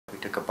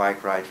took a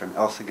bike ride from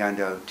El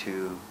Segundo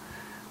to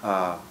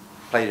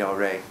Playa del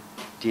Rey,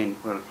 a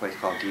place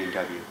called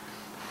D&W.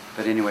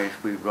 But anyways,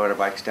 we rode our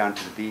bikes down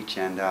to the beach,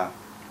 and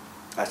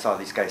I saw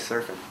these guys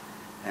surfing.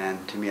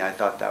 And to me, I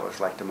thought that was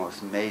like the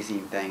most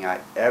amazing thing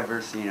I'd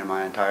ever seen in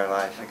my entire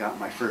life. I got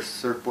my first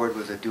surfboard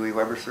was a Dewey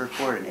Webber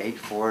surfboard, an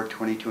 8'4",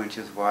 22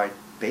 inches wide,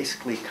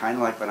 basically kind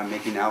of like what I'm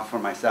making now for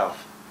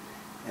myself.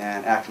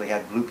 And actually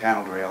had blue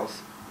paneled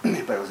rails,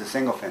 but it was a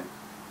single fin.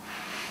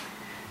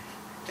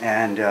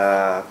 And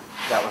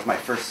that was my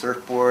first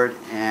surfboard,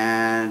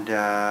 and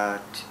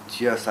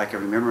just I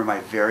can remember my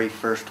very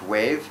first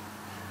wave.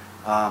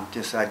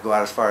 Just I'd go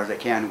out as far as I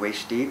can,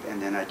 waist deep,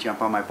 and then I'd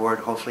jump on my board.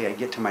 Hopefully I'd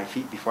get to my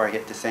feet before I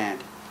hit the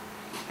sand.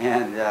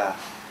 And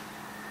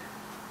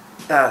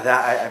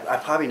I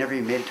probably never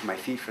even made it to my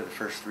feet for the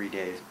first 3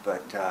 days,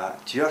 but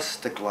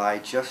just the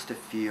glide, just the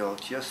feel,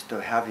 just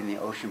the having the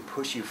ocean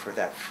push you for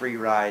that free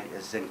ride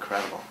is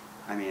incredible.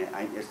 I mean,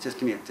 it's just,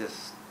 to me, it's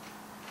just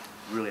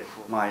really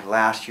cool. My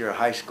last year of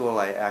high school,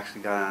 I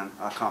actually got on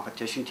a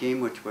competition team,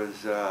 which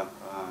was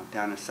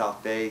down in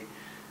South Bay,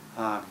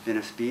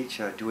 Venice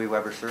Beach. Dewey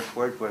Webber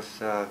surfboard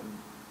was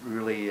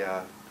really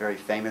very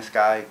famous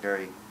guy,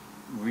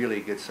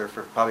 really good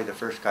surfer. Probably the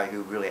first guy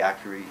who really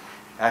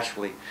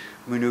actually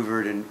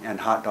maneuvered and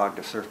hot dogged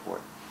a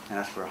surfboard, and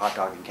that's where hot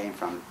dogging came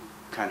from,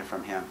 kind of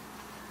from him.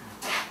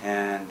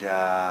 And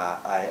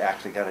I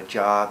actually got a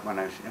job when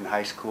I was in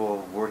high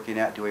school working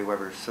at Dewey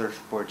Webber's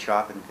surfboard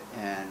shop in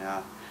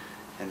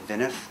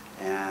Venice,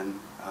 and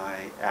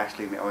I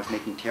was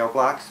making tail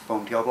blocks,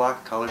 foam tail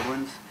blocks, colored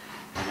ones,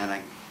 and then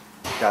I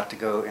got to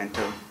go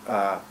into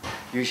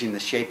using the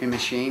shaping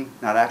machine,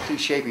 not actually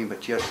shaping,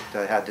 but just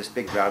had this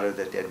big router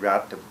that they'd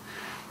route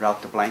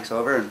the blanks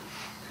over. And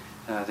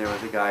there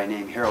was a guy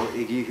named Harold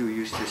Iggy who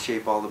used to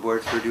shape all the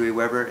boards for Dewey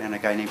Webber, and a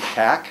guy named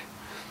Tack.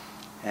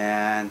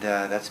 And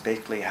that's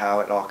basically how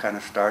it all kind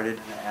of started.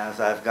 As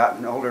I've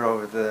gotten older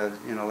over the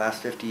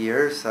last 50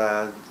 years,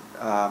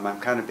 I'm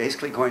kind of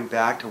basically going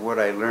back to what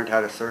I learned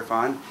how to surf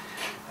on.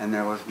 And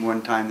there was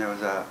one time there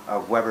was a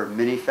Webber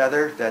mini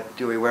feather that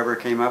Dewey Webber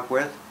came up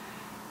with.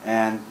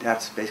 And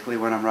that's basically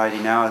what I'm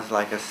riding now. It's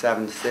like a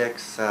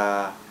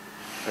 7.6,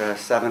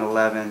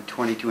 7'11",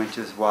 22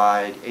 inches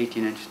wide,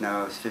 18-inch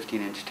nose,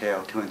 15-inch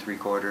tail, 2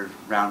 3/4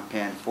 round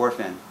pin,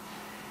 4-fin.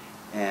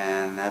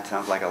 And that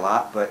sounds like a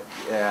lot, but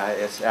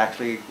it's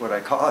actually what I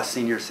call a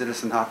senior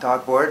citizen hot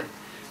dog board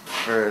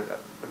for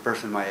a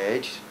person my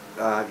age.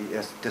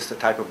 It's just the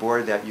type of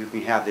board that you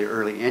can have the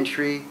early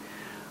entry,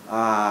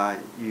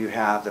 you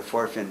have the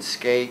 4-fin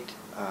skate,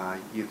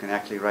 you can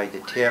actually ride the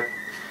tip.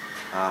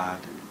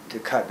 The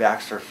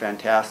cutbacks are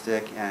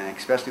fantastic, and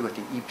especially with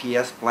the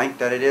EPS blank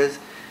that it is,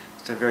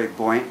 it's a very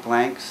buoyant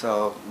blank,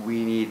 so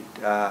we need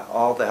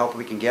all the help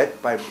we can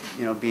get by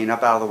being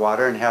up out of the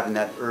water and having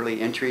that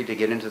early entry to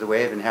get into the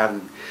wave and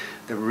having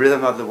the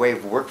rhythm of the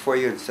wave work for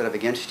you instead of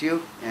against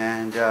you,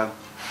 and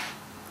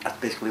that's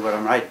basically what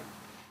I'm riding.